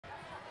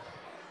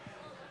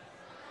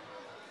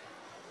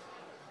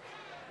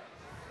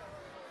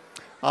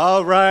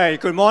All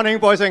right, good morning,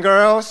 boys and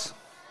girls.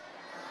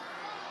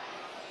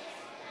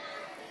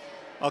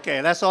 Okay,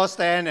 let's all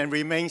stand and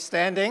remain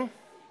standing.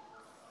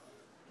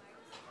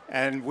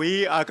 And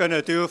we are going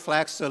to do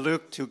flag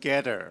salute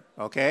together,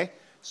 okay?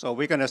 So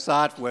we're going to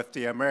start with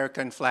the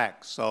American flag.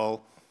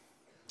 So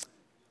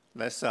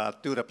let's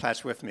do the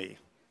pledge with me.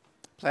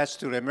 Pledge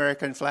to the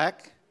American flag,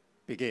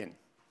 begin.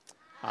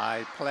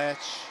 I pledge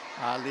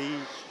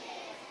allegiance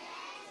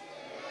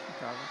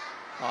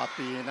of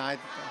the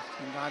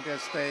United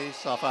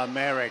States of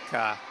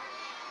America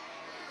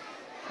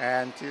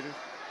and to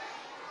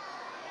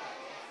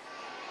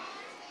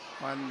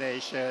one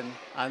nation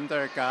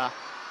under God,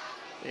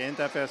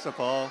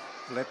 indivisible,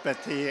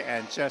 liberty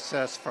and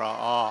justice for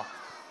all.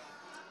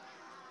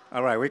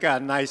 All right, we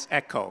got a nice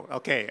echo.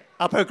 Okay,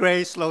 upper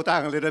grade, slow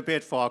down a little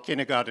bit for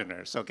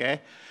kindergarteners,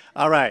 okay?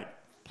 All right,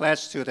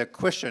 pledge to the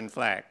Christian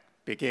flag,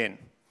 begin.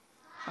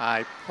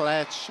 I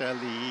pledge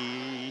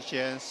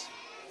allegiance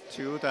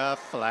to the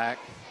flag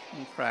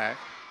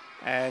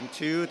and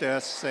to the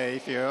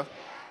Savior,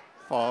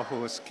 for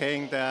whose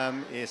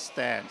kingdom it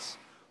stands,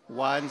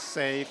 one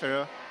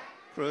Savior,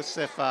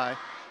 crucified,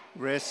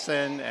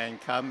 risen, and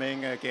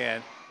coming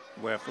again,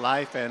 with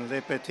life and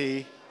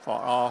liberty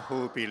for all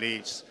who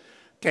believes.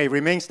 Okay,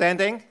 remain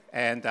standing,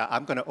 and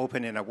I'm going to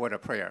open in a word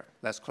of prayer.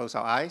 Let's close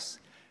our eyes,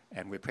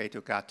 and we pray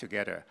to God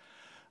together.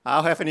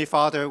 Our Heavenly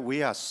Father,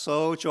 we are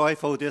so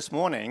joyful this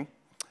morning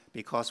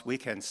because we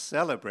can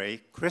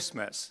celebrate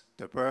Christmas,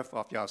 the birth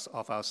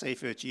of our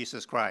Savior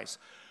Jesus Christ.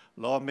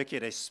 Lord, make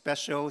it a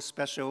special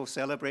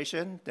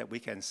celebration that we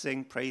can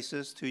sing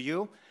praises to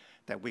you,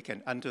 that we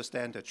can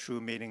understand the true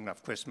meaning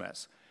of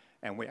Christmas.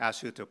 And we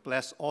ask you to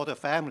bless all the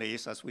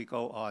families as we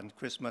go on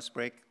Christmas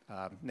break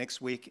next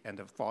week and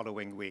the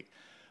following week.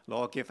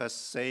 Lord, give us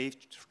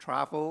safe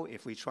travel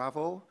if we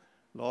travel.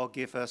 Lord,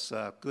 give us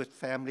a good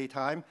family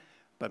time.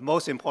 But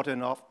most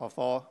important of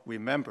all,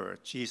 remember,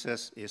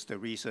 Jesus is the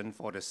reason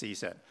for the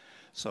season.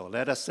 So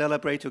let us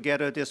celebrate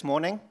together this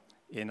morning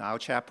in our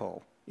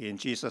chapel. In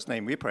Jesus'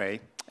 name we pray,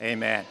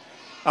 amen.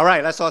 All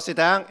right, let's all sit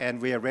down,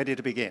 and we are ready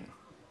to begin.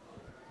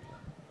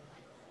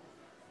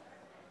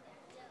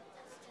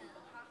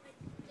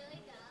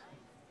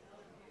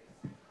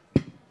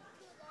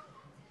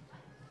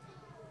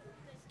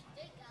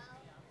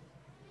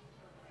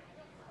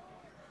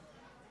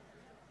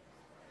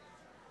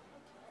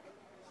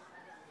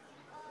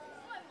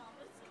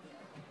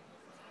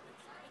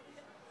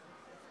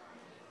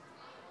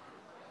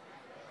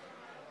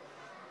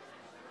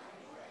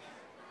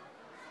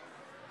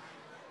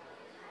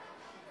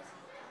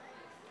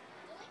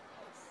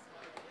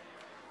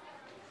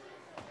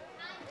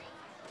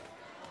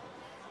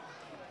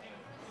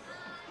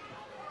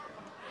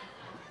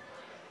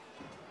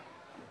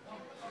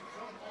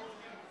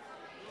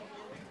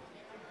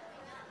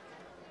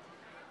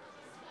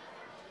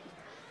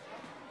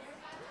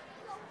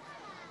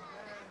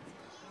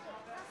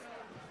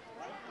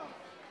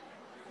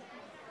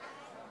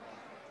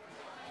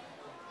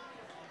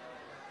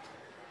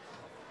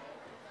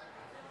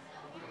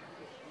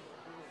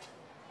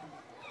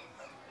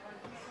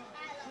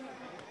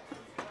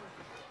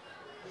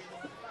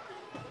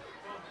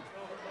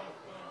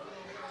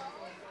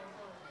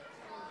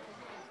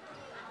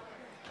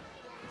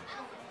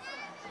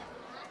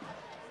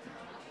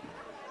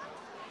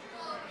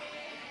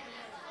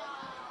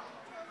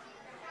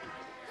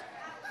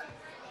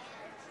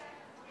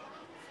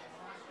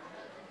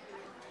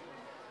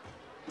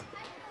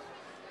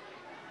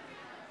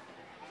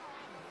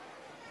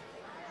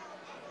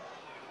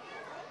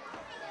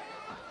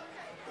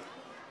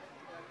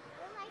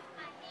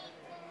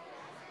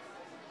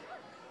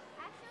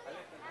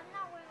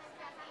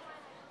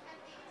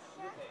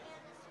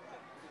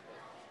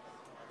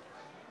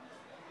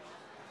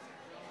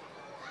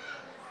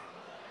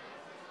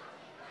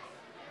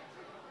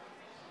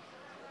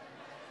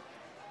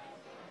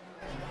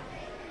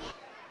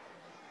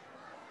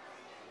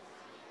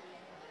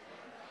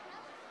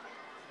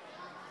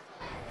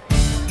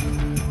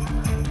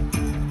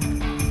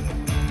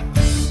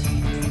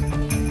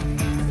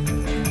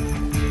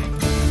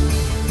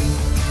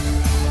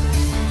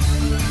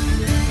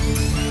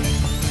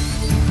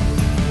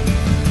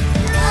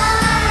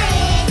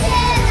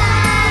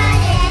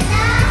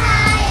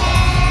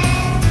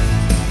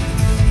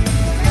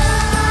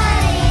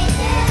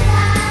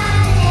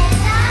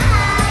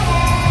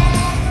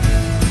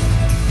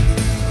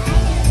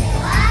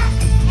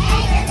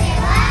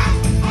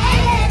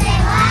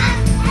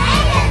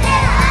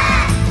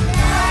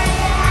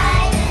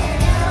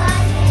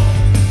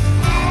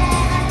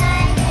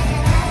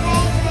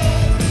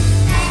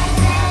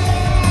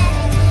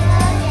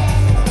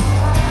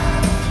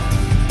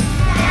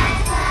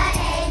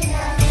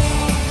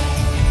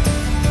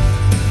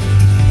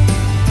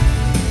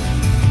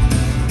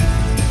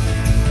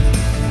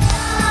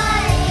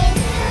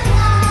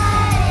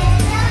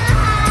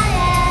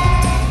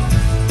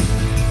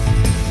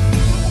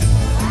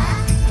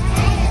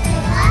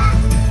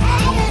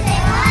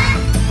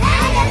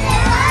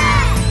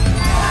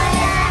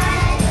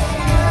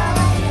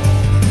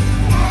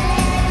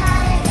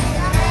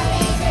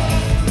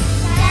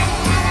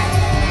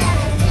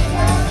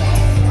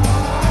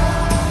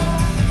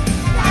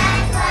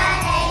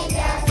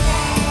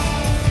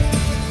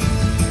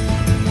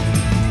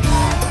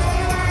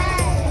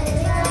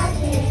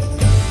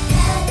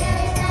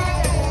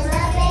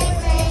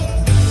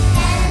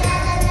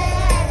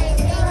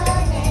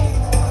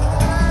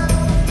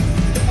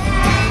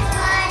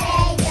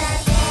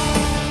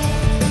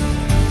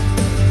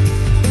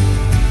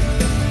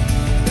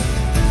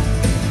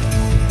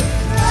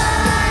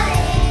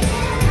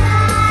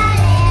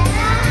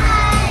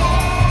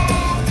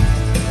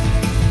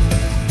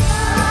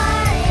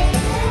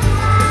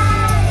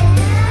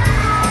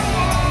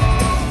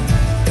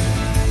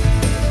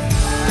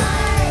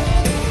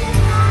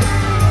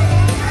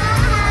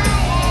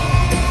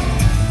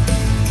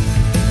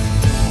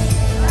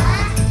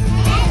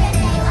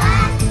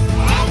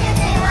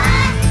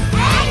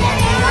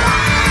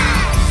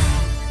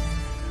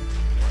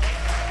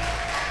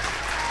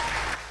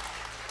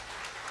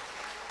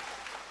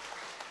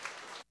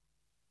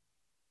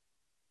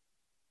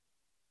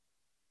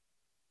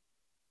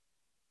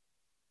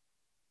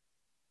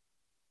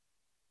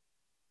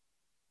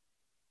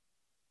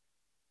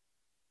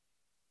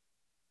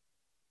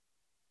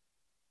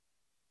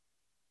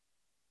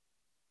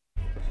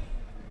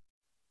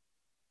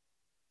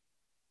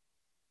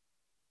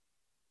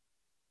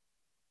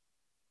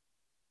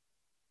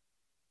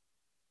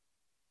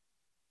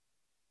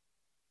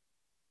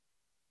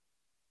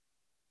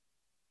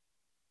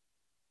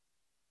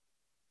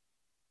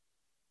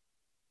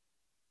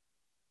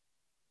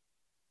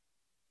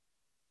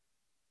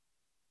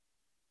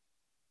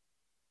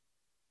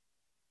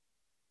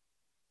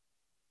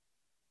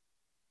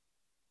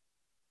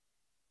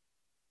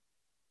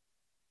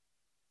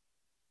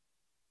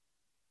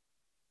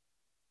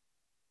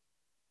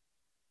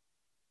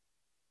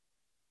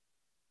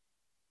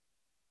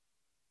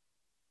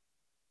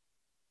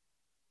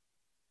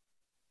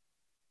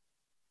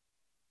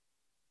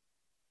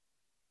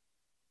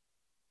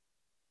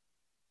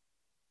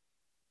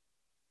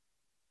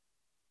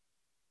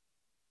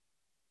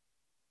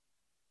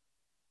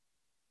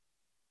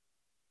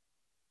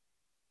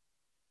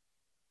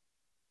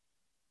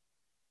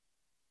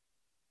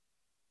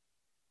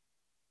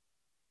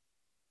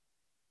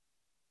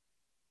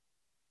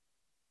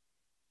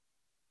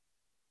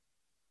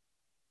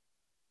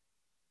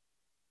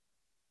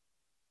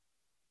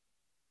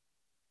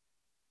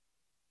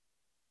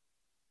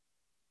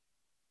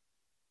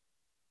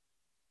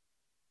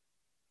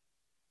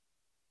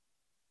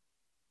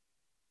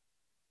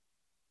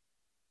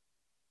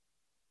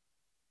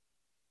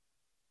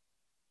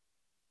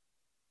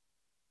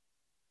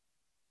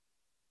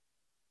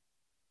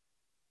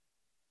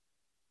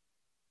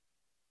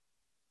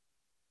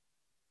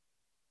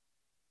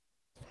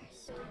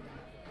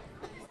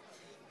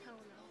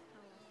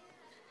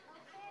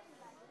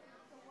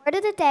 Word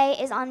of the day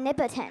is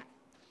omnipotent.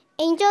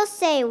 Angels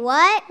say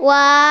what?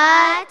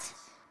 What?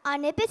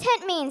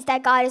 Omnipotent means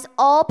that God is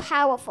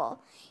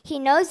all-powerful. He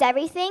knows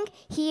everything,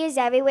 He is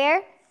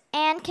everywhere,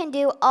 and can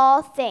do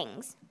all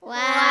things.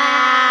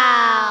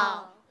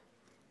 Wow!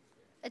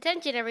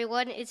 Attention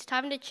everyone, it's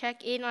time to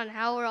check in on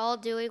how we're all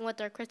doing with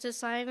our Christmas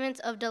assignments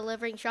of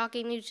delivering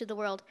shocking news to the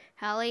world.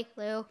 Hallie,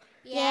 Lou?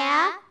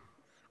 Yeah?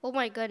 Oh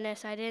my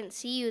goodness, I didn't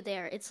see you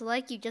there. It's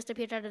like you just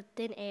appeared out of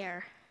thin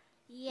air.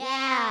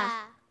 Yeah.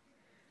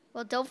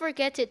 Well, don't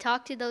forget to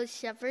talk to those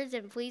shepherds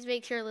and please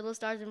make sure little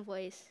stars in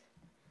voice.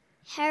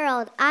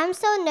 Harold, I'm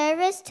so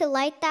nervous to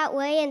light that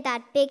way in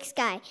that big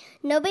sky.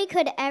 Nobody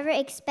could ever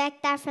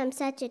expect that from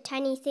such a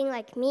tiny thing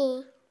like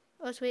me.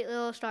 Oh, sweet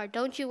little star,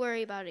 don't you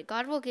worry about it.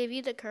 God will give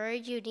you the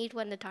courage you need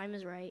when the time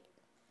is right.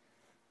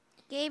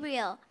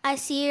 Gabriel, I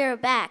see you're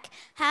back.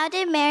 How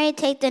did Mary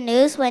take the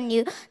news when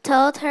you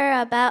told her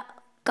about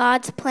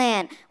God's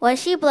plan?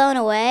 Was she blown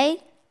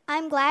away?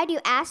 I'm glad you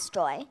asked,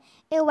 Joy.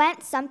 It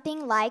went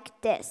something like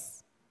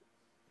this.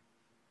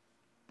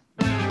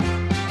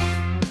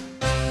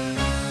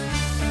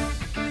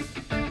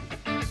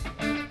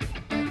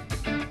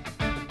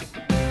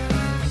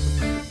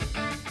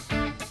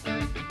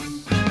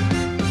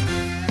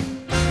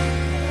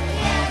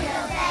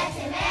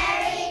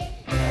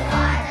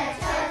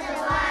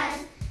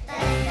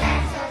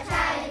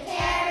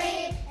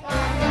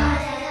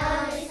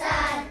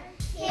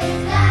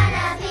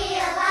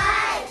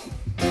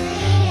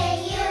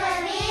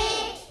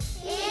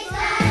 He's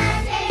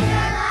gonna change your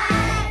life.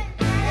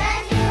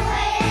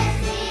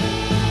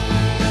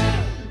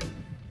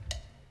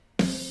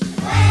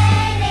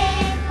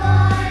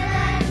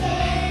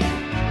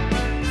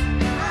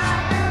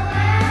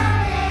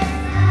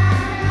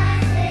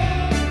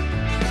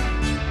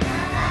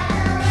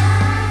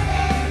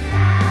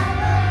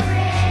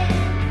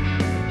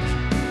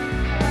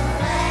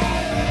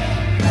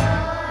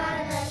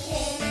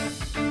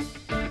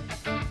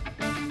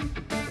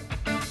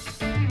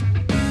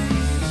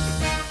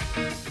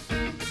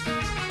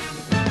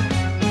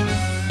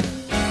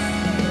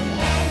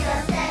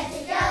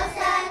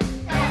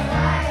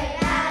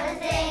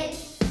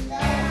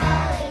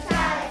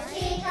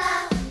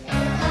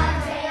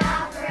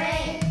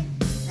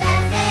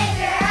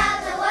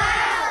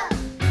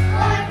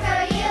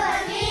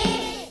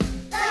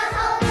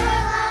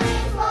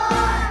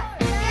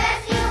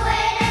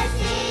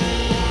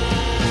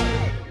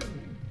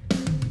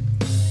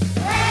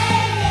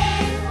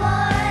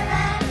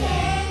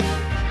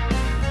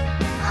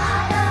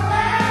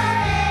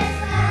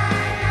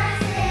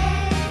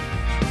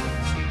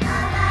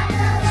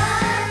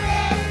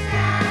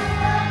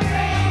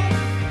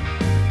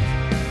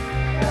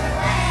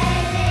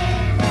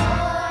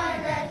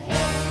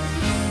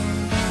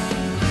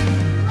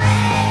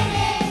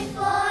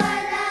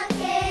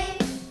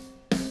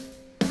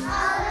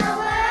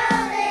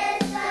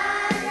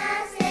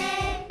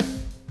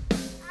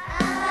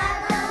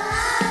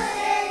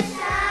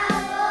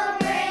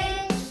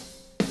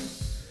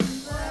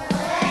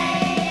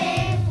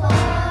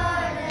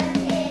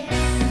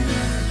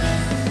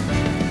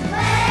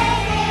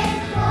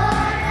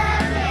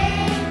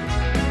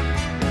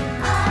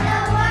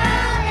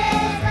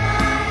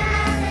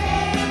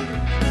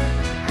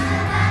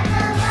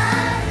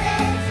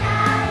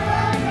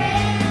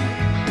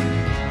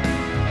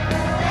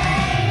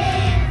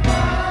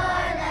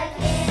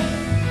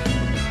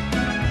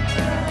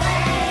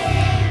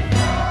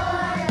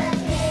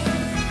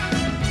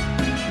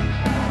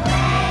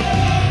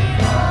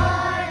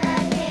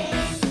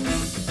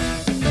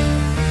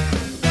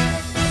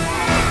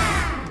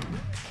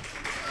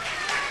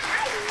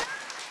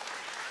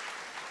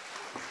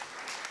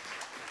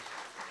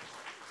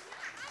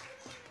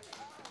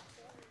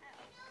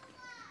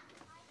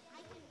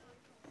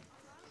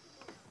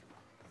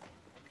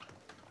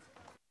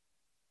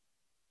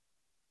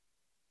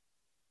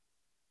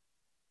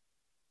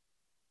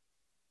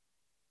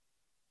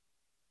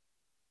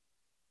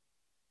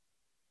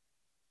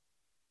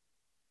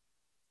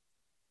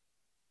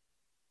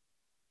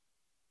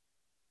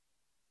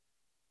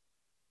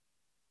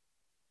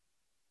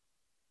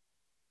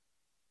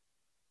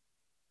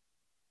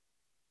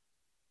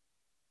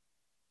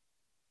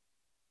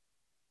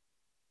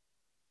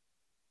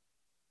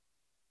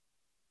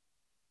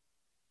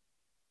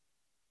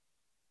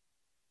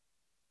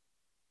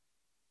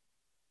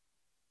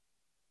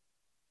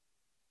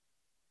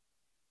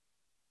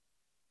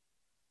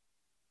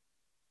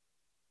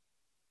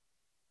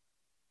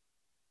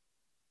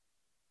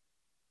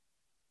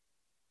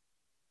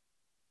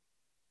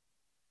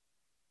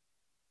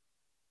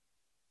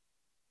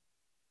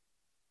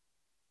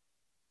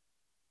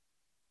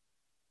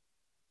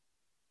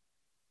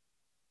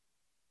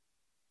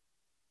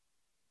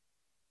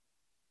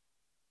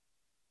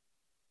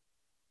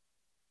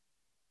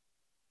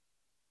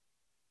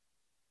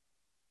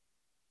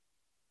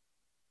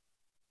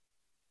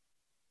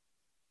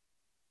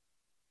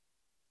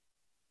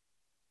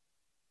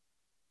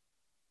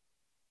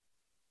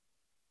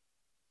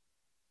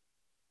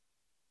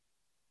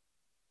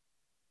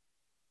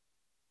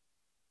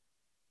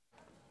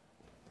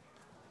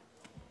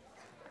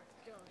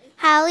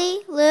 Hallie,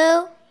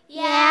 Lou?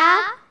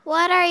 Yeah?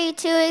 What are you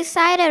too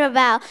excited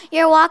about?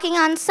 You're walking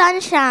on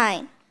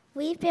sunshine.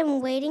 We've been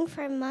waiting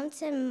for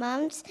months and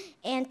months,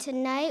 and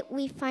tonight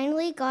we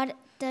finally got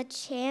the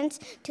chance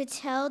to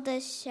tell the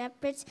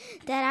shepherds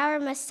that our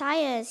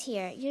Messiah is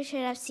here. You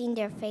should have seen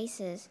their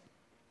faces.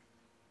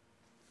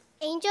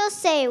 Angels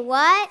say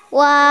what?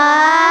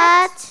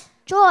 What?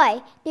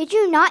 Joy, did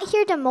you not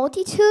hear the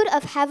multitude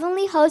of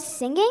heavenly hosts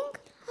singing?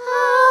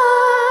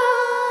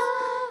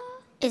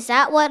 Is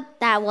that what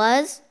that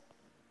was?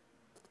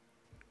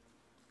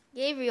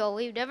 Gabriel,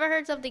 we've never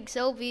heard something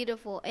so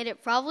beautiful, and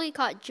it probably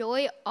caught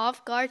Joy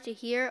off guard to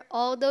hear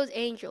all those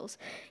angels.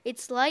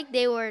 It's like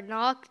they were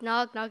knocking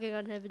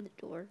on heaven's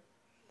door.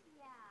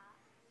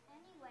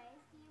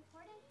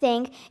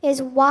 Thing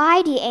is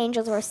why the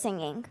angels were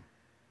singing.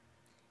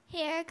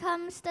 Here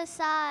comes the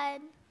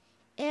sun.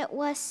 It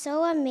was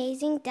so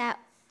amazing that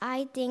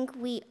I think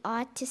we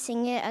ought to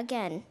sing it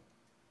again.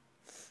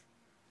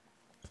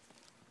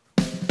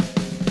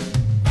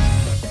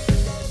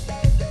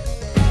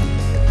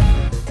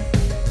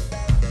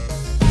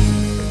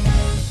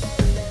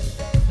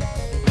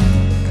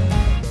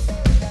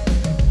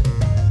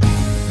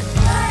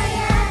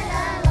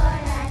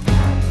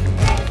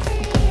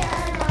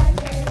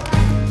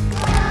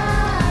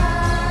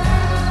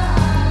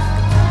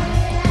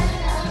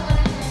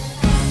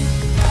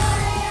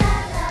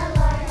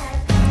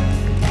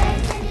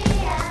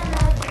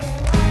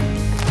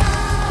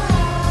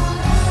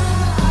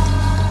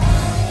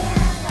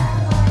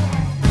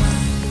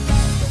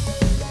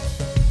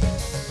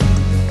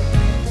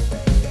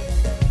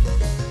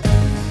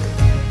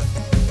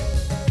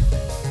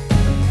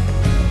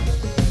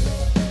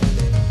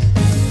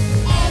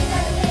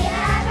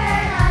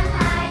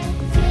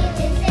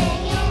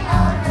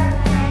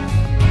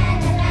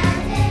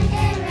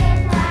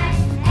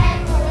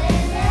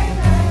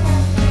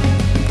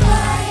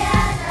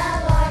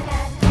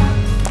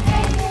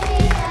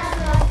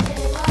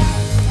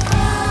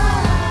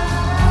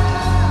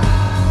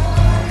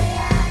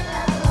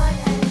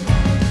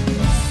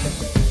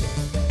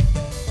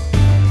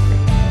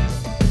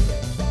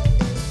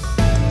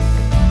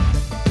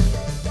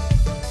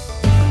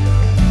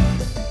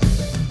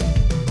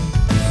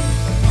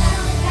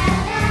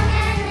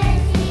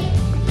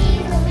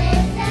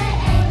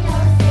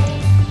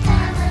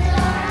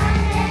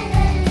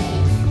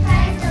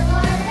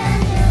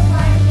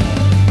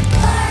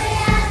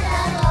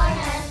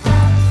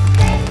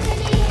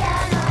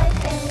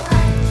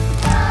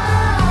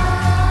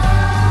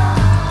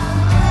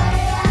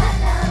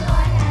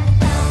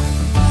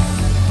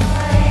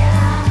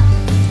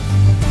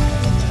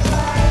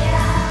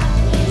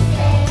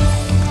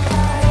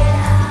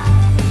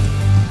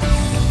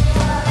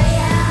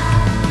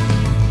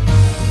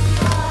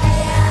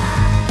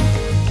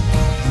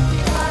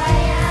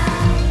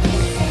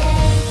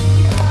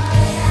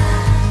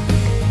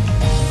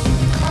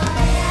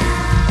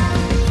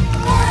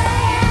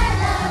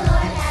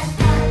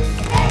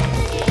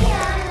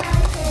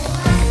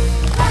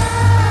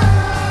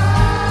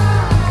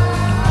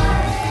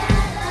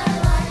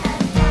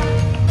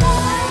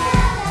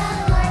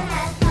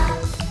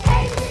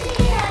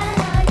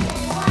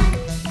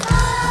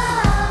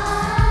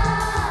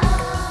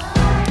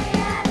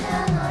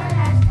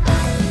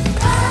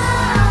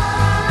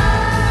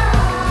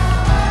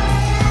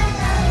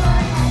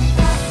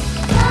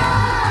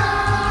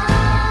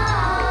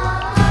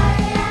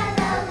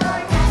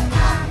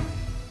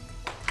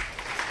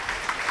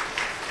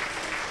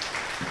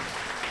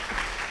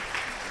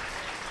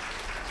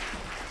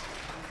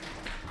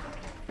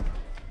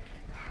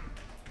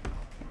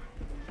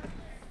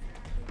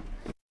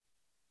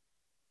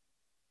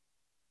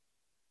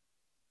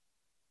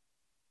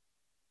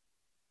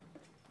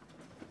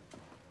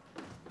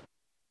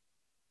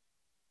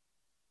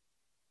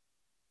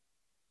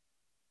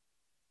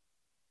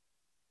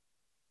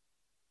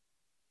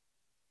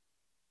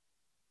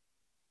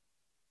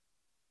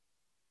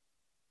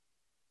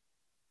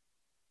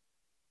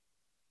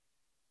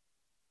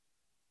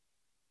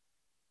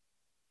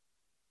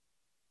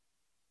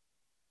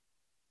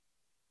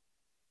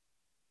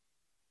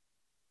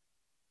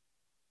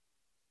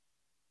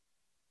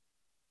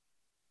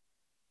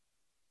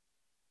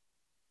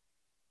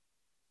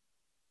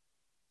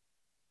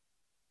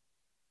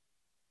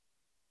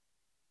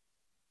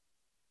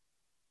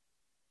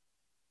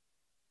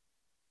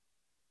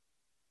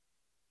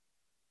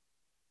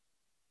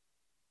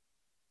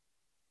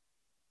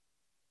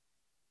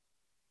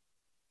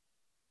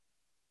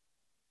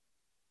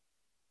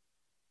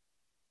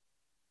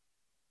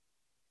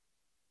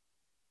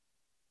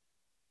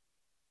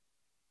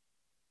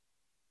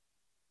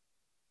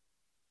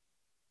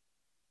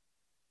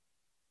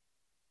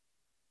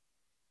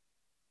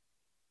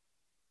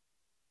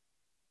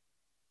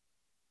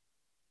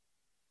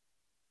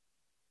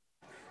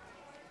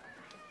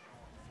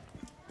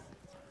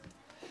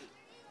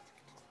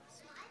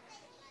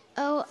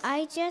 Oh,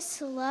 I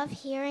just love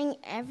hearing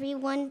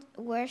everyone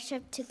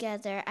worship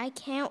together. I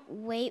can't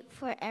wait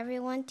for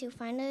everyone to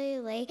finally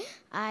lay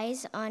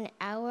eyes on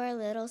our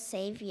little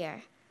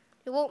Savior.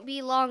 It won't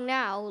be long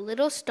now.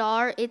 Little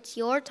star, it's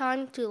your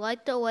time to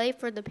light the way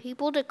for the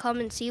people to come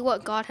and see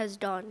what God has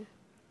done.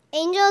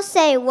 Angels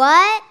say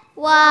what?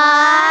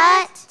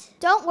 What?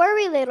 Don't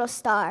worry, little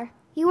star.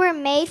 You were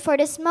made for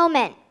this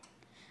moment.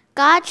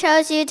 God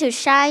chose you to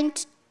shine.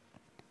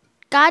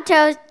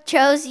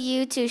 Chose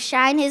you to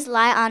shine His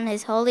light on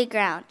His holy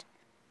ground.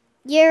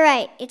 You're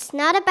right. It's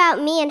not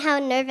about me and how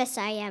nervous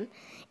I am.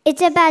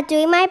 It's about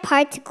doing my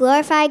part to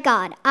glorify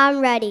God.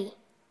 I'm ready.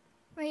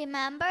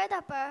 Remember,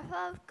 the birth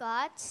of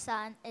God's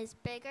Son is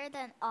bigger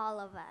than all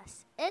of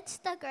us. It's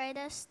the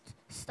greatest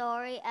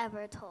story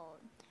ever told.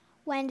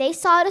 When they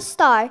saw the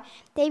star,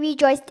 they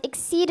rejoiced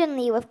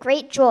exceedingly with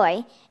great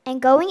joy.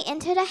 And going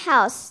into the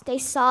house, they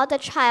saw the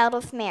child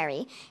with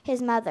Mary,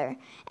 his mother,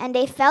 and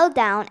they fell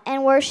down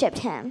and worshipped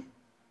him.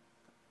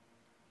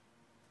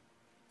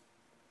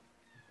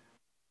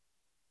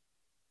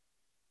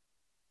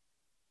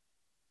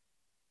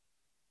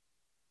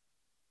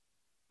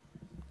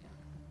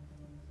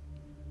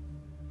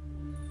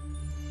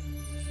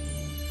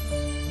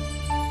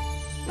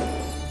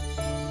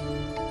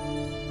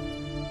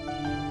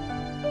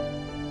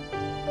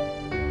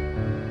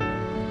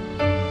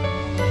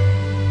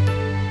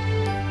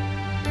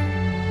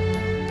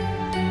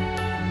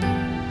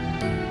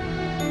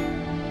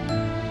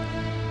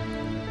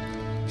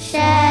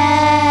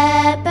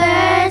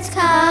 Shepherds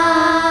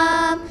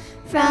come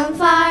from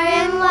far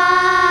and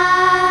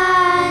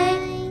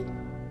wide.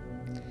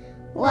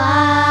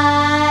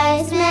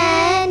 Wise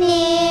men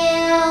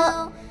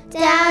kneel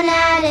down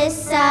at His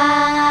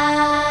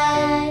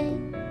side.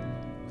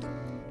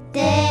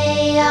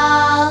 They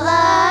all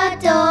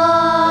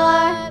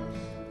adore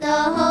the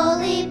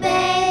holy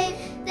babe.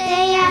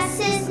 They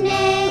ask His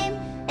name,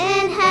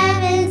 and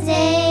heaven's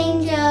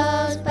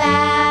angels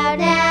bow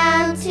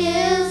down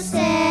to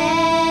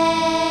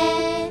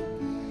say,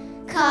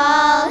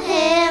 call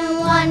Him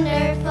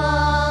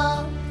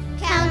wonderful,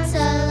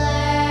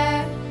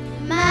 Counselor,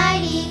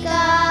 mighty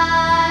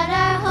God,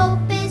 our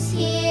hope is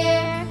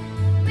here.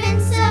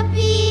 Prince of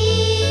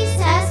Peace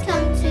has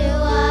come to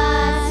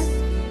us.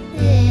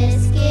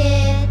 This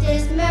gift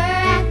is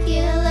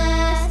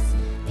miraculous.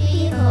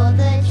 Behold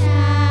the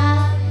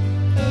child,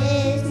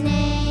 His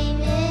name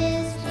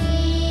is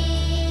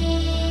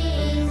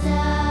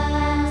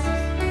Jesus.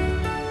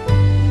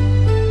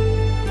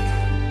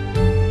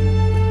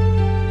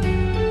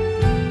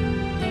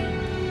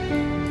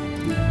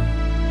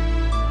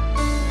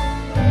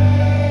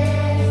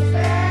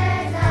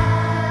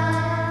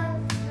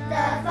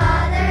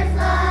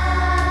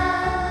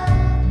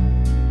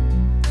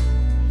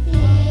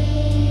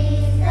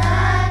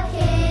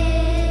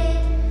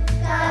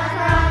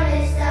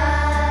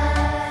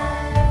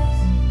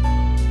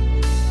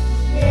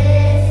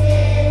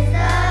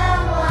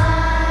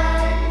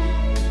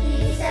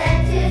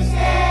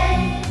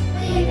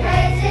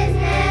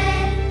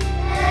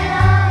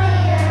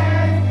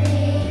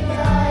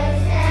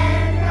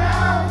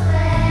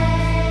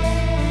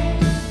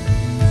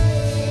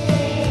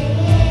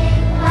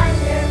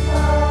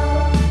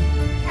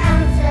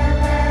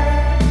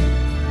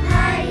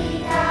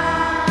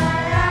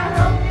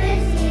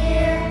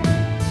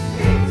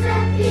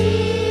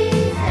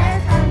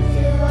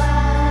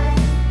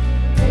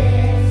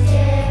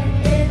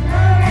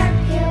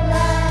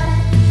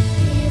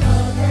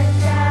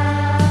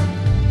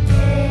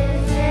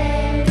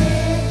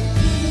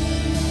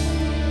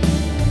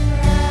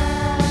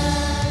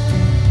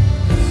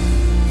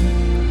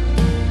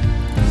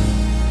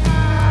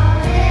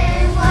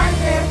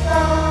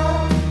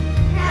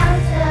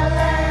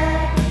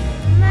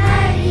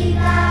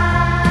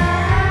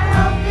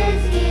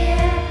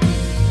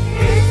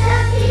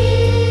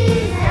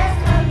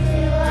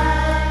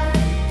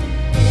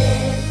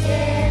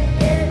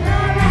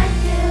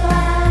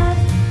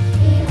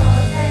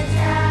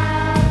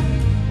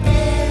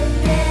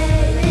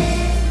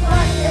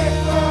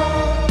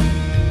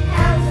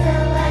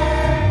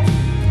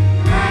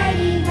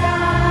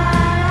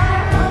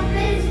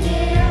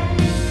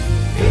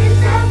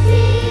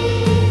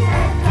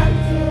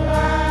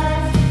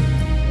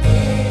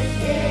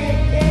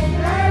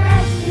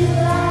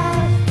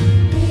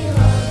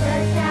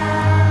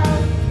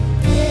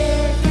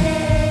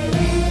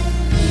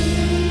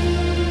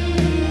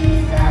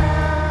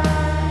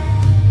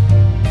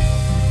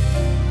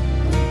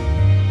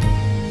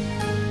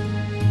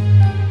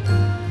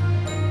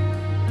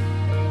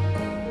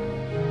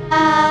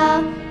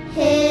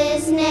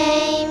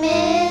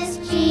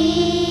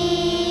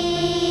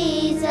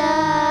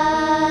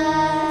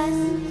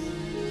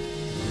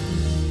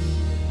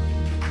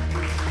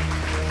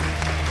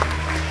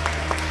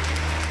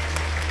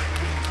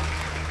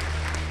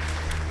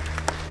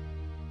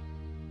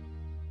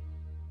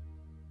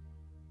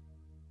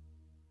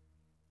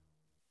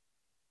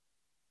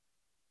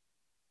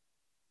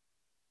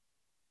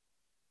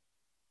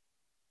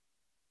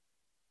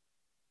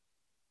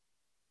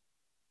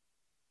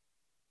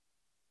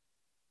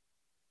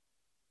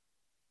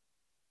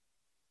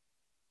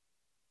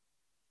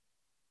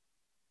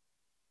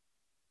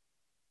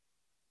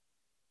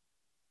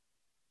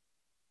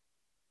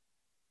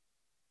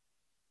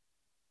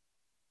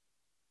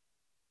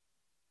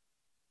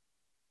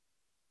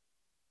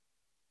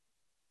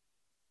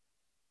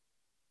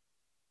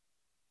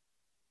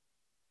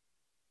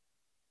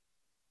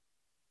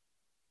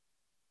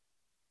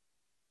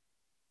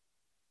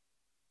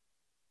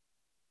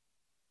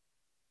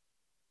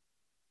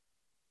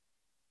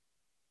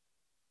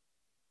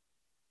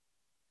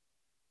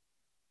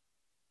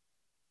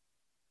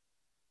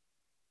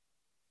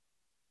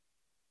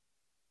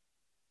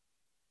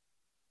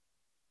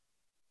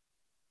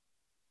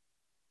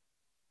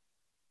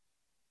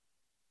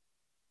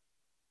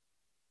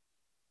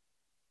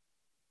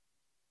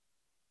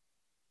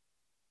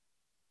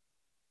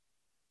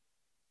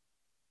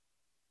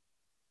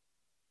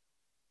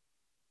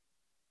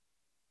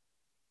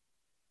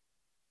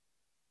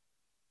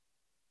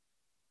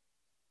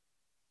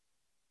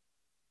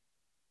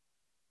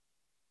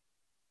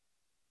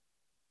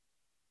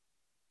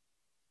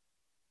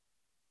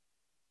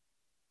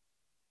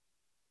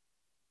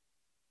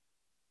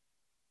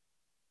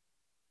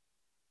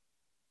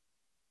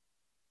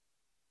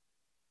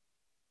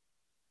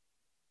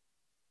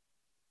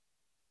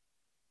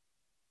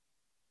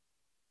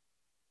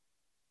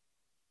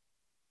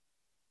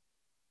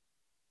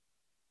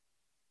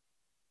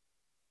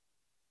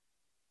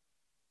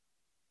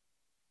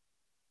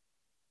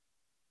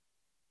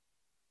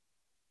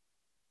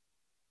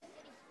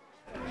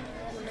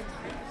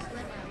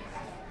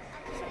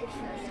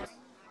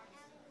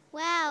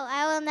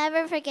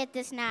 forget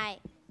this night.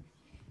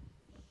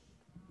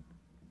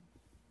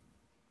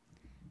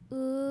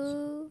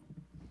 Ooh,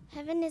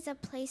 heaven is a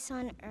place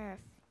on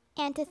earth.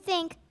 And to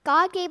think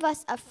God gave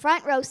us a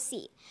front row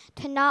seat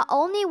to not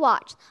only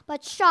watch,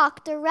 but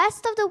shock the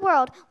rest of the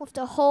world with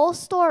the whole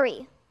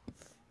story.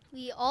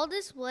 We all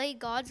display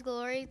God's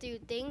glory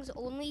through things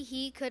only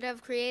He could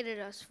have created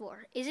us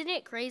for. Isn't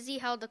it crazy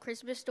how the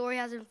Christmas story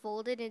has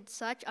unfolded in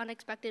such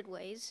unexpected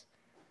ways?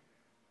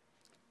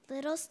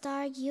 Little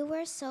star, you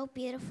were so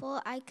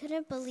beautiful. I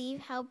couldn't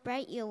believe how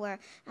bright you were.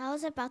 I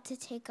was about to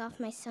take off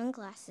my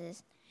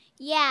sunglasses.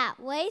 Yeah,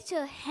 way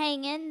to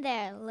hang in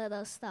there,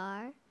 little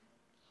star.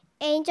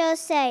 Angels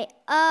say,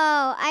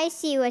 "Oh, I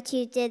see what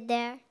you did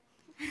there."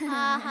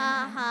 Ha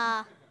ha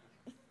ha.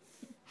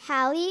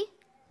 Hallie,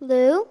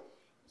 Lou,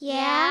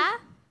 Yeah?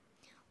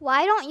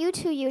 why don't you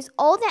two use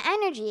all the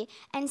energy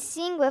and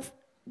sing with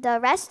the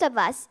rest of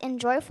us in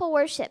joyful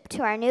worship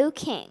to our new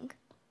King?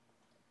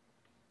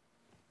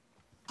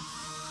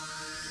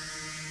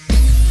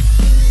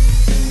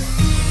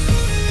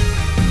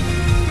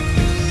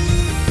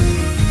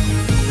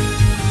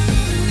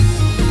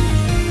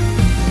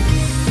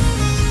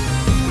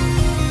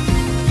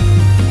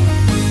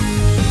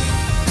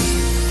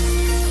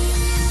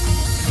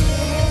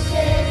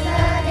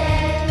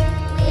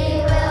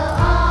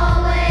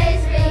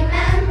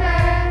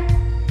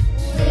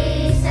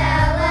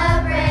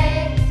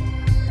 Celebrate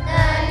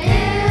the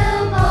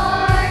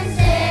newborn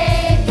Savior.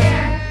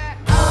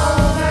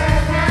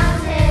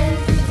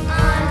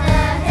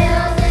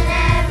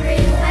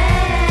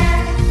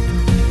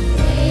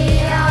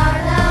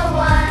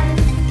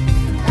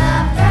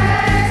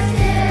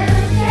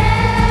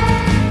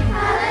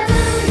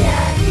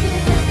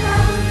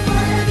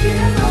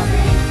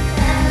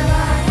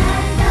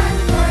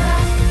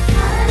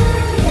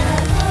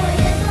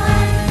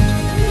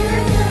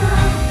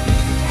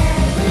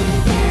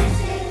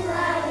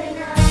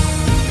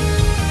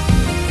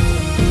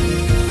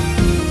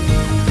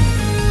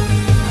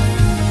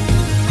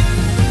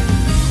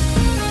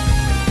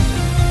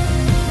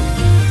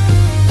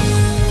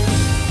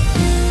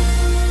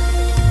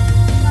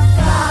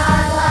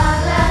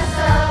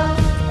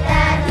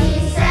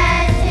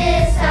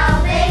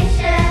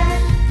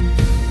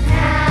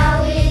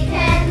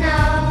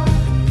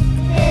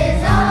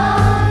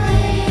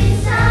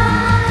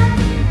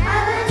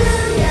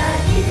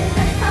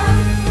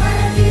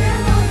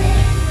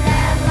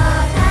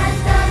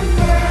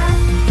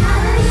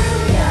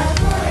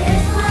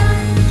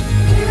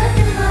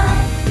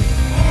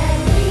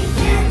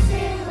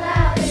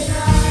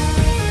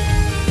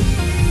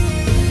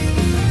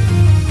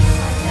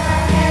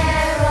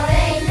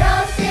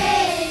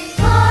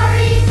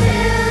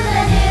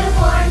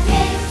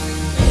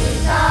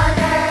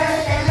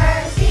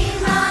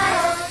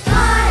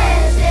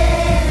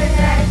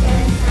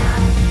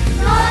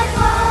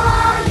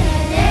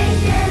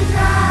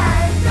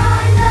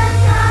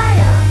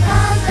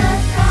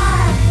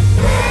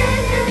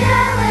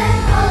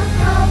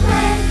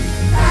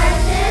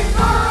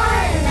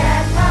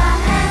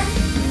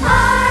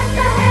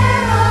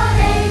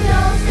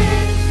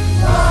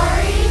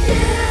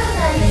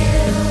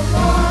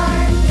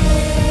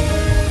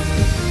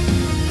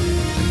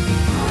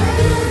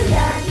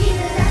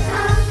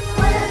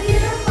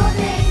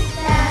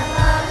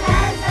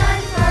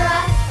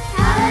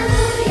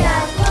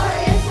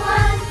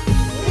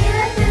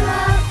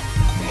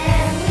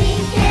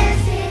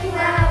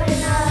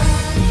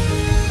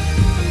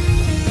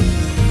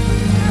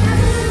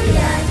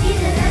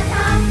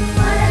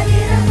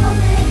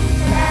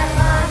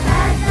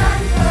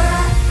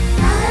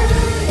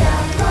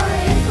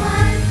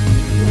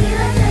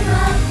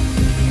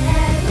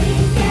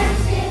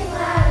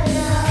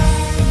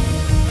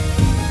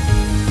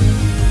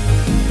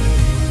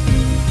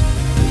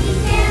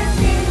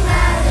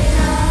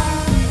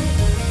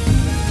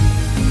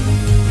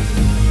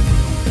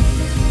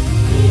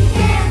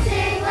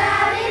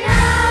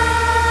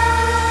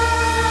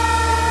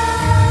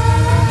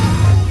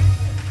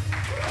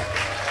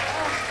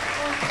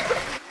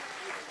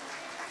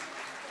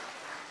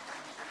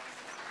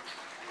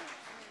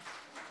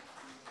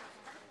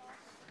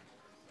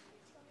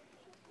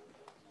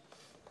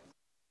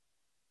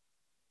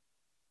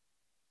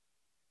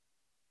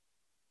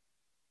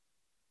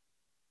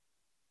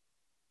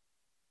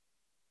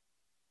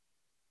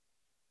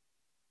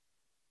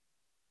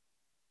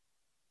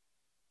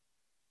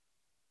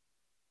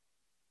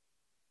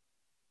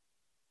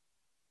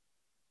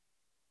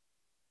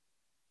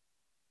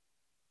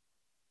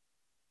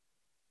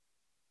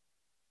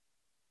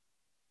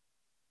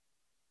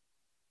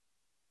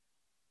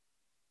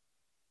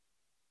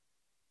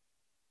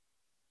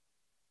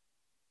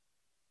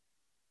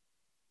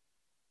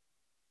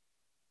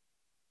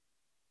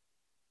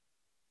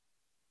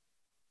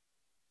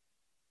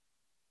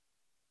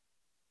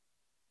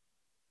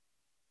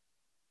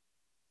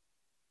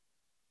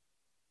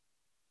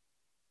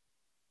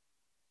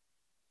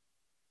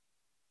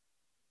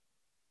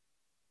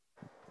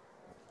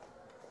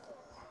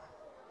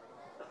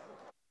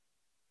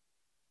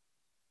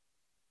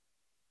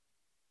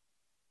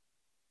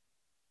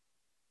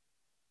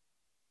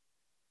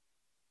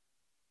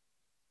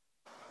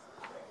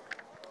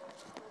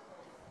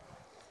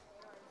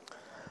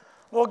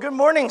 Well, good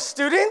morning,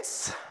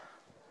 students.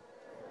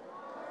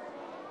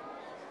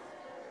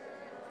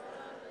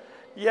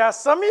 Yeah,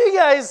 some of you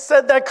guys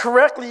said that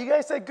correctly. You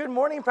guys said, good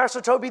morning,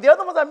 Pastor Toby. The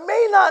other ones that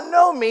may not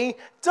know me,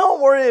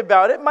 don't worry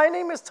about it. My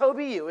name is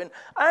Toby Yu, and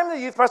I'm the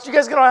youth pastor. You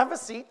guys can all have a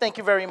seat. Thank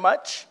you very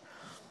much.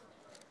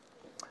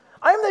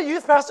 I'm the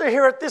youth pastor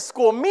here at this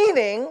school,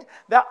 meaning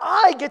that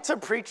I get to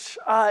preach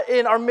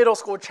in our middle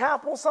school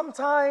chapel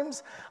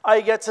sometimes.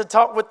 I get to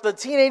talk with the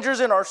teenagers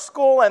in our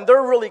school, and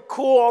they're really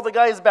cool, all the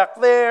guys back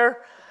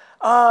there.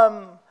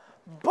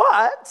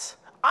 But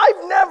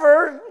I've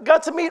never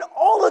got to meet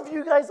all of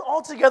you guys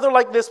all together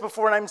like this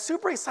before, and I'm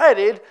super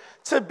excited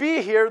to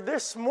be here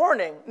this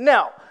morning.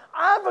 Now,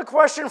 I have a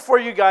question for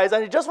you guys,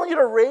 and I just want you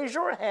to raise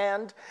your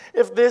hand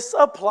if this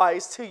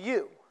applies to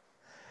you.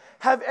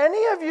 Have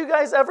any of you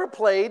guys ever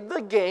played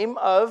the game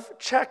of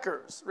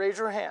checkers? Raise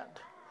your hand.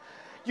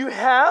 You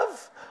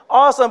have?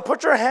 Awesome.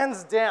 Put your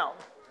hands down.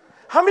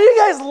 How many of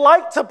you guys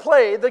like to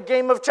play the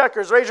game of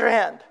checkers? Raise your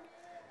hand.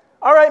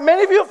 All right,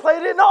 many of you have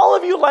played it. Not all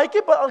of you like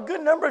it, but a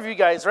good number of you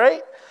guys,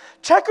 right?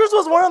 Checkers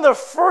was one of the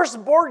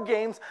first board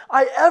games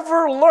I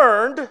ever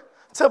learned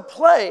to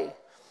play.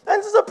 And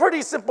this is a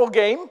pretty simple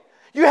game.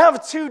 You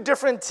have two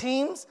different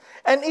teams,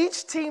 and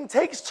each team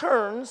takes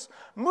turns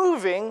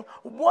moving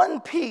one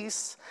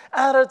piece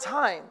at a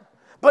time.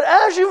 But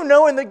as you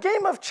know, in the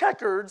game of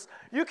checkers,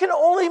 you can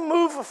only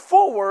move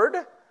forward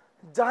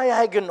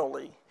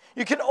diagonally.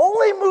 You can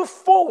only move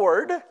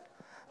forward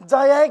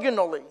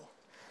diagonally.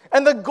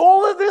 And the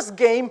goal of this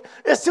game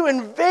is to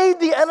invade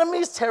the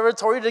enemy's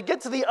territory, to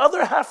get to the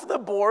other half of the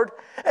board,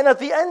 and at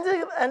the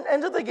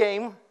end of the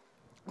game,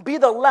 be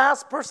the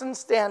last person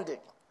standing.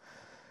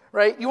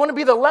 Right? You want to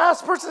be the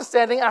last person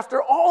standing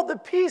after all the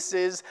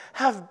pieces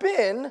have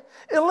been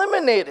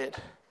eliminated.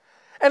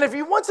 And if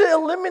you want to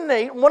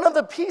eliminate one of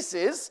the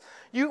pieces,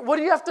 what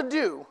do you have to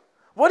do?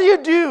 What do you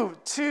do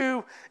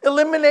to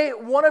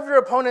eliminate one of your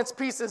opponent's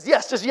pieces?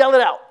 Yes, just yell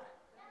it out.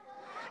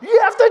 You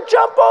have to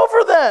jump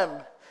over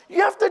them.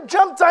 You have to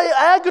jump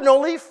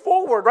diagonally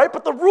forward, right?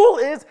 But the rule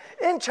is,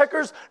 in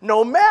checkers,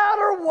 no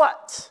matter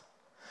what,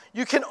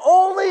 you can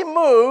only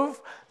move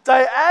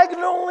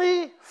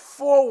diagonally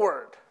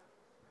forward.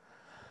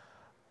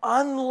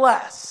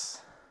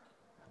 Unless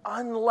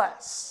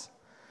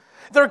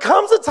there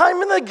comes a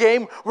time in the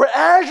game where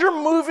as you're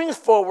moving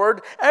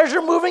forward, as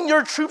you're moving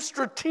your troops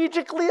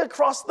strategically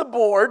across the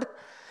board,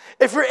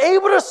 if you're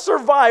able to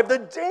survive the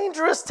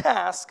dangerous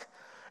task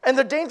and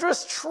the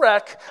dangerous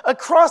trek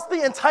across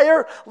the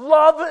entire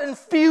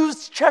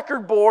lava-infused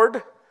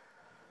checkerboard,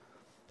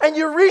 and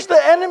you reach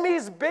the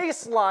enemy's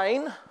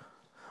baseline,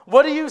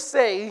 what do you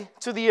say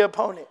to the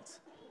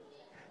opponent?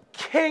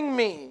 King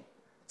me.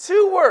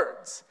 2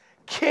 words.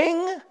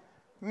 King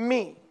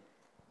me.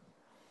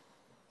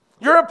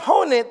 Your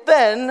opponent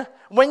then,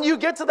 when you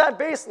get to that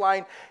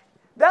baseline,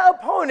 that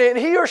opponent,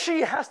 he or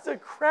she has to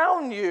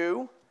crown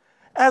you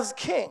as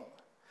king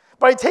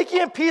by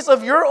taking a piece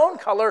of your own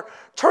color,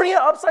 turning it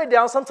upside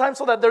down sometimes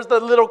so that there's the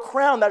little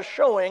crown that's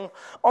showing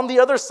on the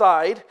other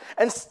side,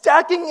 and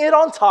stacking it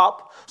on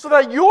top so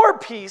that your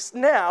piece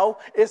now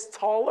is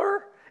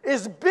taller,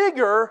 is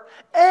bigger,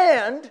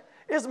 and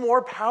is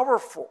more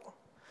powerful.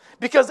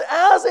 Because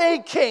as a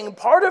king,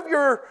 part of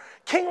your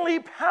kingly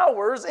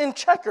powers in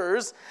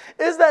checkers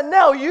is that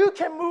now you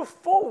can move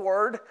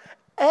forward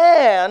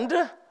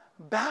and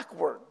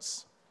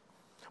backwards,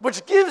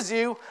 which gives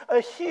you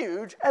a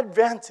huge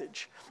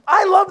advantage.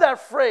 I love that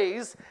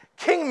phrase,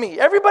 king me.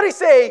 Everybody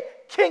say,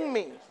 king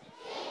me.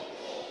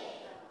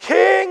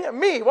 King me. King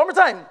me. One more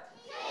time.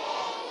 King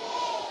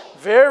me.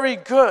 Very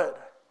good.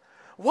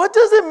 What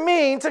does it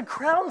mean to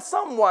crown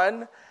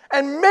someone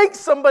and make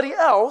somebody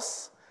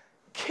else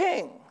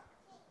king?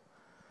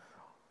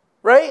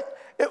 Right?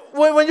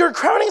 When you're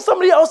crowning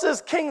somebody else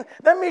as king,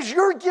 that means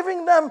you're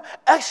giving them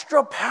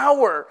extra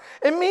power.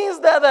 It means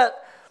that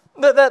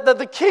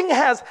the king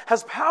has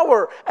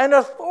power and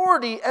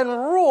authority and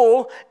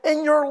rule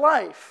in your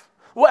life.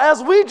 Well,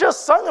 as we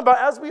just sung about,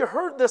 as we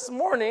heard this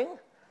morning,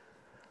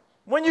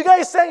 when you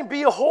guys sang,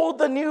 "Behold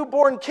the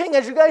newborn king,"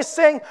 as you guys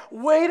sang,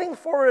 "Waiting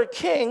for a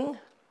king,"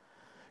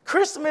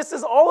 Christmas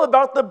is all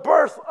about the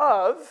birth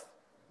of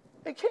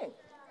a king.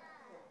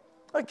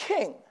 A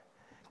king.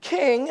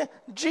 King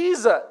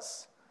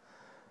Jesus.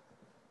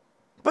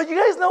 But you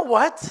guys know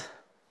what?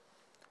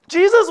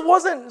 Jesus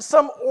wasn't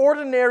some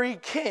ordinary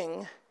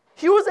king.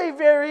 He was a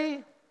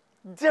very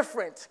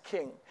different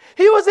king.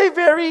 He was a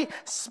very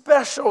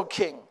special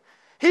king.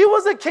 He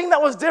was a king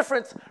that was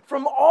different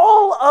from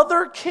all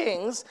other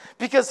kings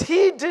because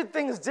he did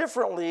things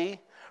differently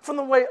from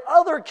the way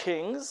other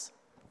kings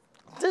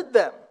did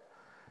them.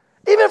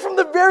 Even from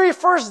the very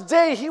first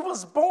day he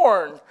was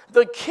born,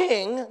 the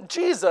king,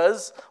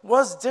 Jesus,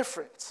 was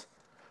different.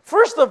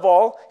 First of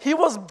all, he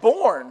was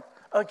born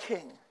a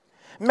king.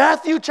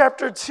 Matthew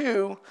chapter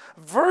 2,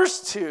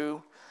 verse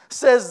 2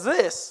 says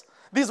this.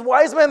 These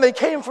wise men, they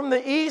came from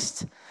the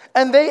east,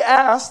 and they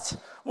asked,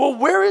 well,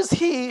 where is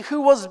he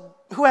who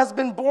has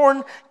been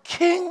born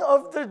King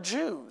of the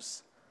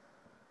Jews?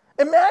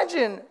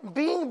 Imagine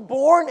being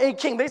born a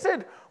king. They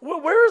said,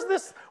 where's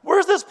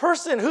this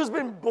person who's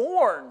been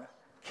born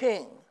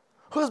king?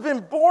 Who's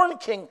been born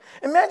king?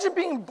 Imagine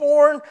being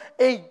born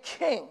a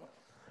king,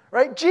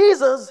 right?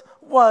 Jesus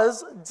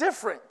was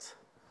different.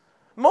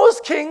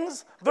 Most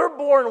kings, they're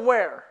born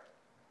where?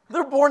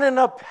 They're born in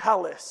a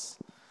palace.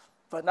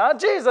 But not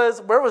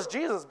Jesus. Where was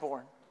Jesus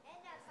born?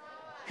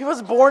 He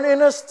was born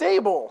in a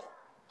stable.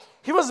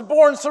 He was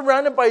born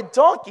surrounded by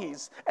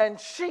donkeys and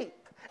sheep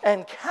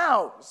and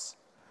cows.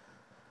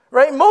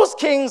 Right? Most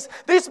kings,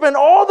 they spend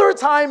all their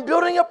time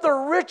building up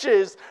their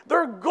riches,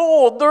 their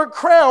gold, their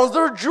crowns,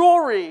 their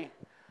jewelry.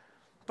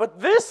 But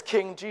this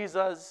king,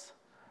 Jesus,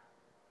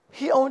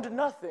 he owned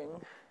nothing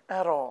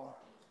at all.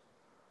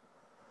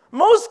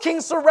 Most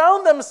kings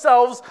surround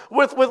themselves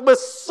with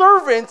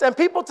servants and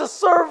people to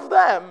serve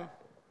them.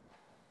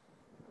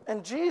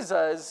 And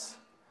Jesus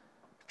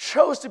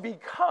chose to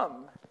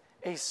become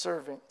a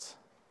servant.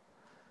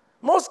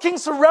 Most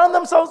kings surround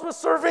themselves with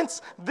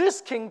servants. This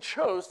king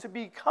chose to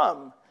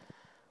become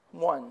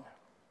one.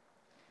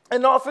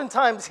 And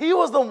oftentimes, he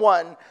was the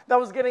one that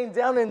was getting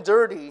down and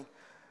dirty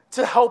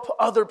to help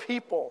other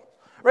people.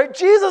 Right?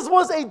 Jesus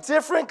was a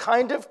different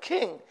kind of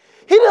king.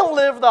 He didn't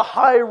live the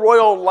high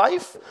royal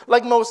life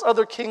like most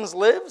other kings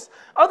lives.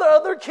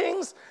 Other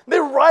kings, they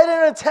ride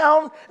in a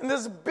town in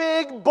this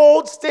big,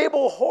 bold,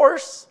 stable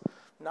horse.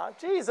 Not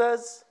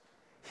Jesus.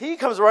 He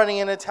comes riding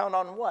into town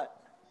on what?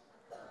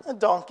 A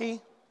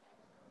donkey.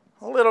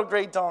 A little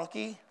gray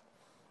donkey.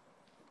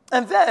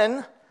 And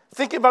then,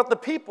 thinking about the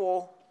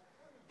people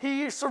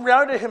he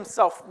surrounded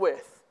himself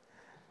with.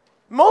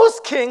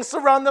 Most kings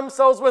surround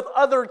themselves with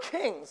other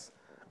kings.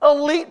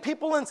 Elite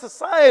people in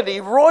society,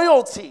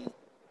 royalty.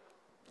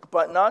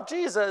 But not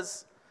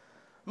Jesus.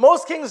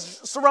 Most kings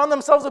surround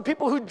themselves with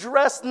people who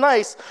dress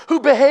nice,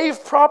 who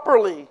behave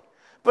properly.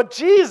 But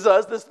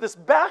Jesus, this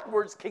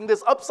backwards king,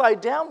 this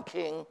upside down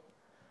king,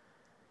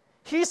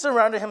 he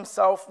surrounded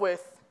himself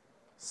with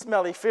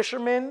smelly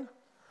fishermen,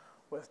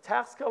 with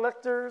tax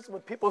collectors,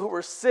 with people who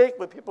were sick,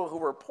 with people who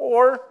were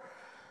poor.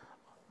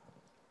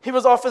 He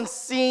was often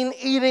seen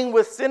eating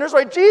with sinners,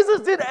 right?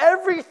 Jesus did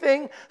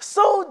everything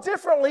so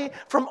differently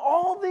from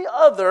all the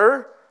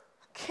other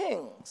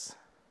kings.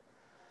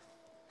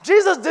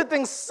 Jesus did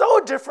things so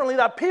differently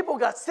that people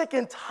got sick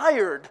and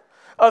tired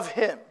of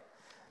him.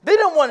 They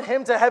didn't want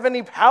him to have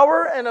any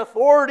power and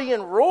authority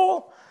and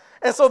rule.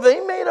 And so they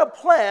made a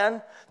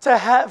plan to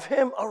have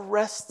him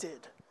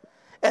arrested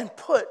and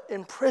put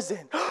in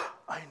prison.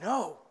 I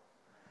know.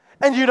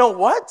 And you know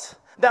what?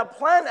 That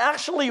plan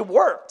actually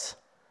worked.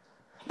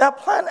 That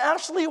plan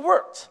actually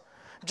worked.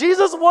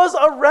 Jesus was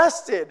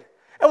arrested.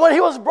 And when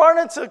he was brought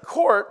into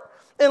court,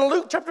 in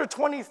Luke chapter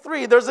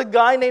 23, there's a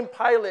guy named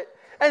Pilate.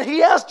 And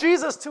he asked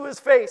Jesus to his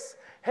face,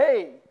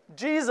 "Hey,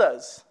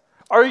 Jesus,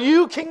 are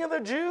you king of the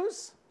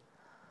Jews?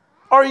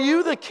 Are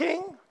you the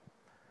king?"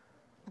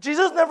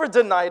 Jesus never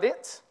denied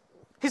it.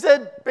 He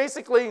said,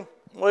 basically,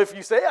 well, if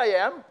you say I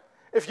am,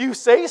 if you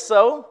say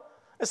so,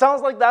 it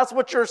sounds like that's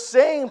what you're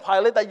saying,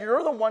 Pilate, that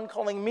you're the one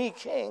calling me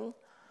king.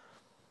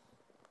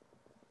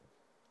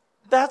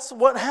 That's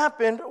what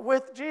happened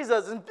with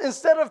Jesus.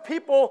 Instead of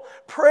people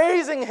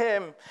praising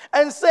him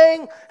and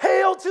saying,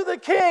 "Hail to the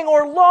king,"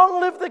 or "Long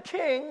live the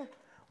king,"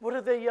 what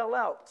did they yell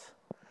out?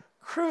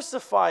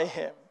 Crucify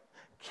him.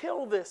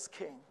 Kill this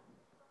king.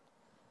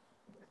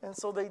 And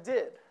so they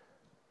did.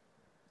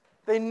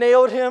 They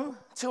nailed him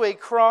to a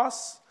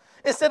cross.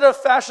 Instead of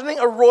fashioning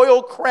a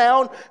royal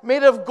crown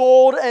made of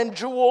gold and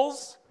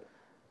jewels,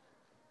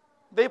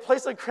 they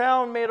placed a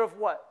crown made of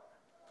what?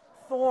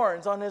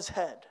 Thorns on his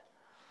head.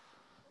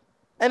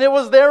 And it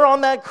was there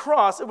on that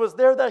cross, it was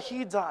there that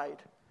he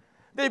died.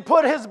 They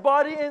put his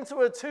body into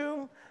a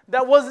tomb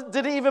that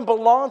didn't even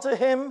belong to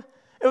him.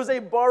 It was a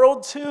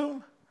borrowed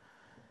tomb.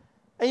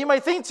 And you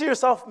might think to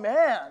yourself,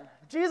 man,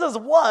 Jesus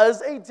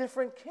was a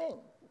different king.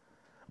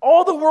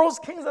 All the world's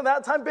kings at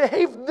that time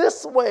behaved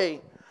this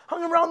way.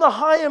 Hung around the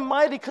high and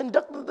mighty,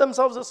 conducted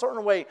themselves a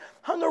certain way.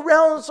 Hung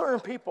around certain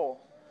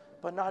people.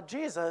 But not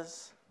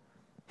Jesus.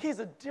 He's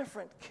a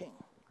different king.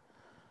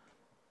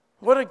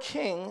 What a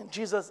king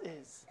Jesus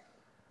is.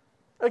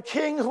 A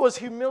king who was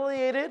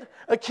humiliated.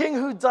 A king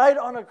who died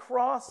on a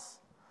cross.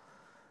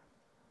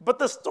 But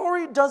the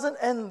story doesn't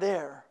end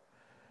there.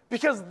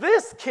 Because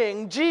this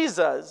king,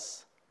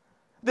 Jesus,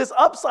 this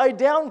upside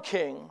down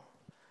king,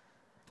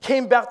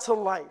 came back to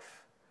life.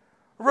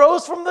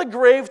 Rose from the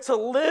grave to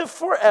live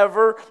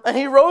forever, and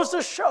he rose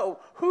to show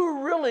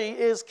who really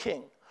is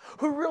king,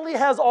 who really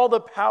has all the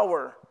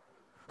power,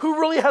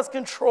 who really has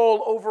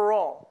control over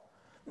all.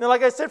 Now,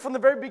 like I said from the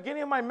very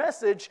beginning of my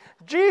message,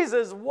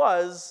 Jesus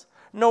was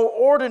no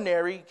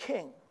ordinary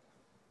king.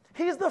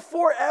 He's the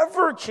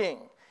forever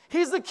king.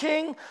 He's the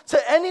king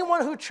to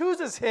anyone who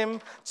chooses him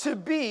to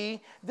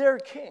be their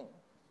king.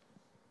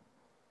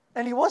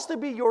 And he wants to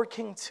be your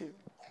king too.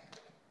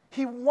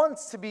 He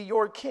wants to be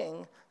your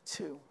king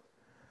too.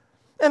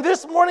 And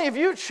this morning, if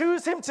you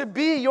choose him to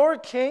be your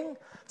king,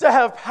 to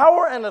have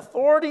power and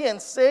authority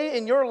and say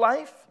in your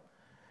life,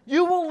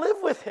 you will live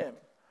with him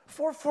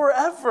for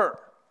forever.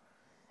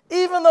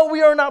 Even though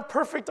we are not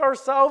perfect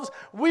ourselves,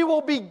 we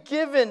will be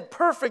given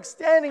perfect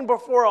standing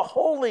before a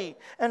holy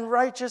and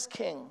righteous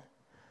King.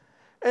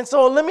 And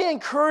so let me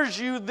encourage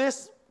you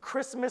this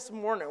Christmas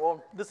morning.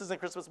 Well, this isn't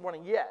Christmas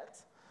morning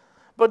yet.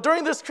 But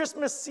during this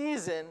Christmas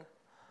season,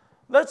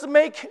 let's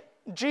make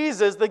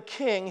Jesus the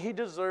King he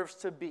deserves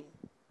to be.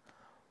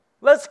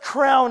 Let's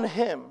crown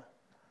him.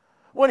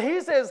 When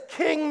he says,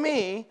 King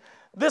me,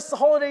 this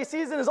holiday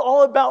season is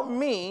all about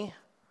me.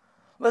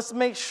 Let's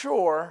make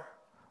sure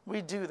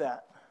we do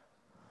that.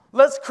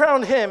 Let's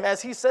crown him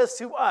as he says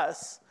to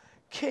us,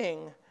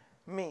 King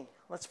me.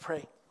 Let's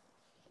pray.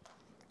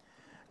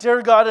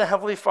 Dear God and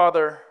Heavenly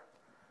Father,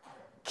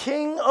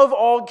 King of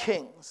all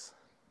kings,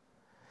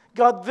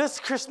 God, this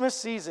Christmas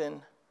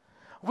season,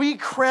 we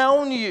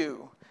crown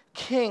you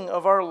King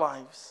of our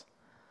lives.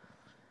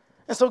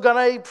 And so, God,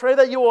 I pray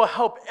that you will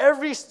help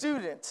every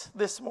student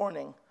this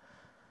morning.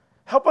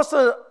 Help us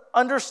to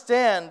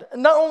understand,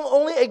 not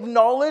only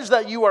acknowledge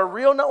that you are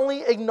real, not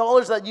only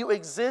acknowledge that you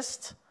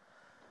exist,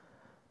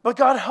 but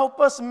God, help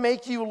us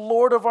make you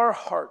Lord of our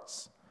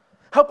hearts.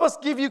 Help us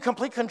give you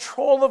complete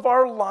control of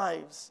our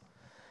lives.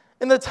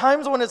 In the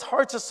times when it's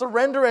hard to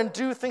surrender and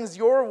do things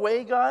your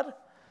way, God,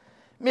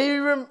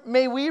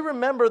 may we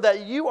remember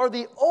that you are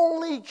the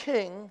only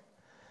King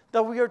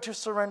that we are to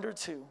surrender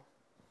to.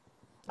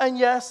 And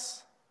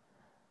yes,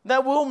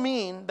 that will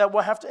mean that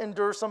we'll have to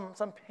endure some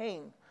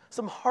pain,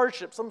 some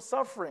hardship, some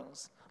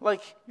sufferings,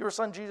 like your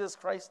son Jesus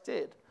Christ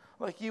did,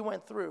 like you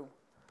went through.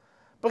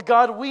 But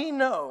God, we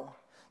know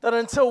that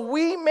until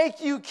we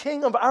make you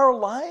King of our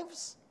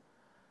lives,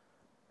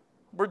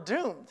 we're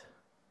doomed.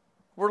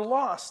 We're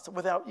lost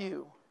without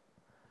you.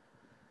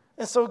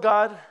 And so,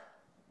 God,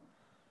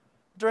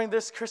 during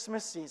this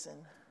Christmas season,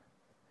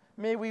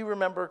 may we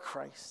remember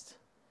Christ.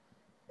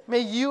 May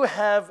you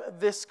have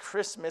this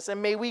Christmas,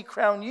 and may we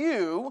crown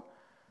you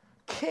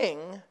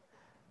King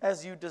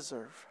as you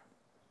deserve.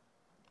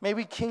 May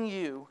we king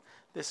you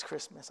this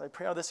Christmas. I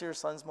pray all this in your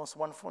son's most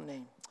wonderful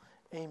name.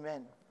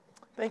 Amen.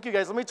 Thank you,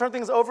 guys. Let me turn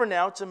things over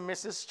now to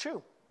Mrs.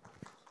 Chu.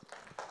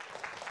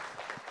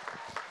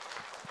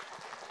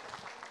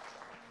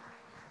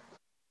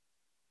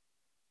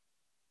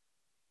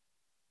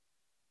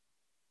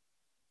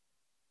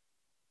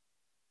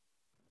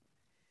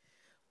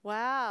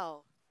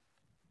 Wow.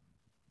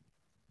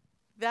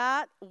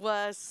 That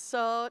was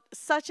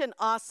such an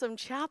awesome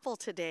chapel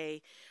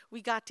today.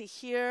 We got to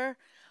hear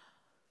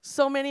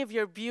so many of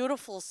your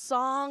beautiful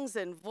songs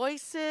and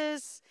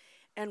voices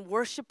and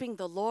worshiping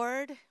the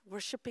Lord,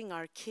 worshiping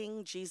our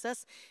King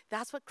Jesus.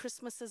 That's what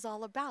Christmas is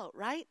all about,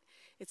 right?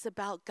 It's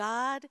about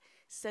God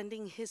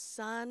sending his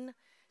son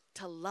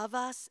to love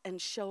us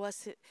and show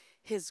us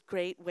his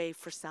great way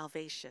for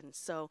salvation.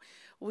 So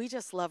we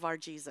just love our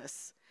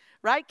Jesus.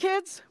 Right,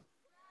 kids?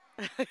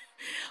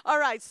 All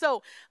right,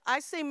 so I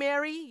say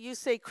Merry, you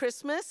say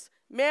Christmas.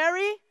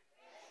 Merry?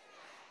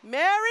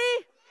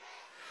 Merry?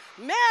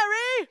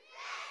 Merry?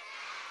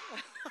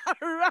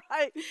 All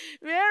right.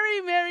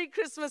 Merry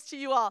Christmas to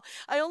you all.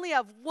 I only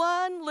have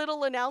one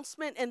little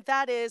announcement, and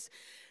that is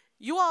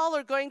you all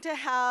are going to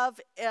have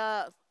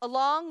a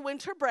long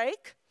winter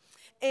break,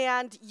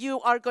 and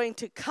you are going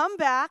to come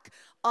back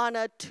on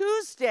a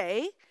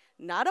Tuesday,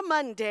 not a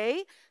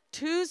Monday,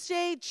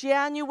 Tuesday,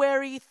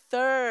 January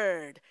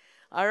 3rd.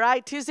 All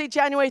right, Tuesday,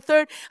 January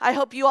 3rd. I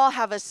hope you all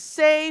have a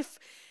safe,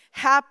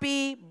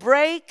 happy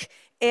break,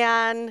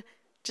 and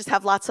just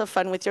have lots of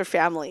fun with your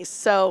families.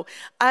 So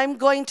I'm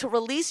going to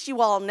release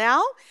you all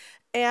now.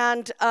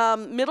 And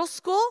middle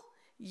school,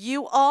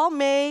 you all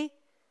may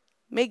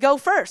go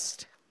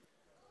first.